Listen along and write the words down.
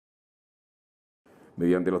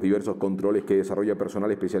Mediante los diversos controles que desarrolla personal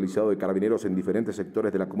especializado de carabineros en diferentes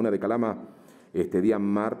sectores de la comuna de Calama, este día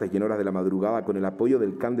martes y en horas de la madrugada, con el apoyo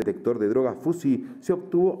del CAN detector de drogas Fussy, se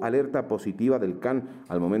obtuvo alerta positiva del CAN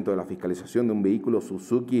al momento de la fiscalización de un vehículo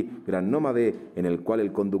Suzuki Gran Nómade, en el cual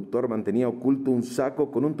el conductor mantenía oculto un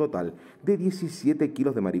saco con un total de 17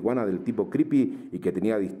 kilos de marihuana del tipo creepy y que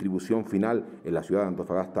tenía distribución final en la ciudad de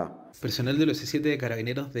Antofagasta. Personal del OS7 de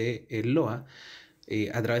Carabineros de LOA,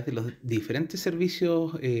 a través de los diferentes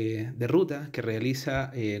servicios de ruta que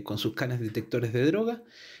realiza con sus canes detectores de droga,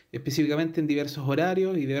 específicamente en diversos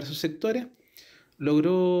horarios y diversos sectores,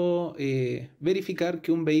 logró verificar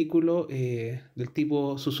que un vehículo del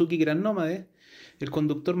tipo Suzuki Gran Nómade, el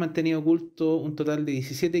conductor mantenía oculto un total de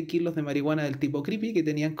 17 kilos de marihuana del tipo creepy que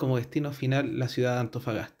tenían como destino final la ciudad de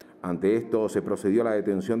Antofagasta. Ante esto, se procedió a la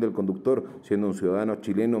detención del conductor, siendo un ciudadano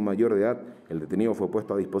chileno mayor de edad. El detenido fue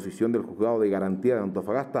puesto a disposición del juzgado de garantía de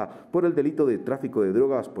Antofagasta por el delito de tráfico de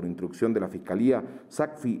drogas por instrucción de la Fiscalía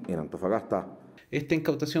SACFI en Antofagasta. Esta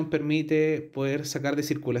incautación permite poder sacar de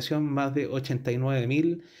circulación más de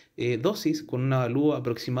 89.000 dosis con un avalúo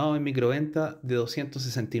aproximado en microventa de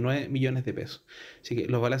 269 millones de pesos. Así que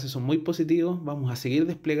los balances son muy positivos. Vamos a seguir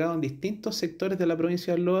desplegados en distintos sectores de la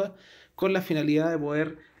provincia de Loa con la finalidad de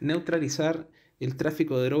poder neutralizar el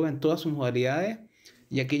tráfico de droga en todas sus modalidades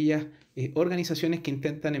y aquellas organizaciones que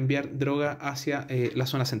intentan enviar droga hacia la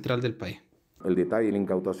zona central del país. El detalle de la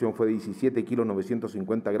incautación fue de 17 kilos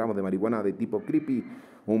 950 gramos de marihuana de tipo creepy,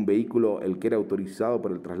 un vehículo el que era autorizado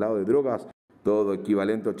por el traslado de drogas, todo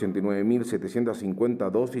equivalente a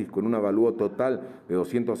 89.750 dosis con un avalúo total de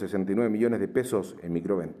 269 millones de pesos en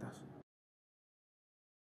microventas.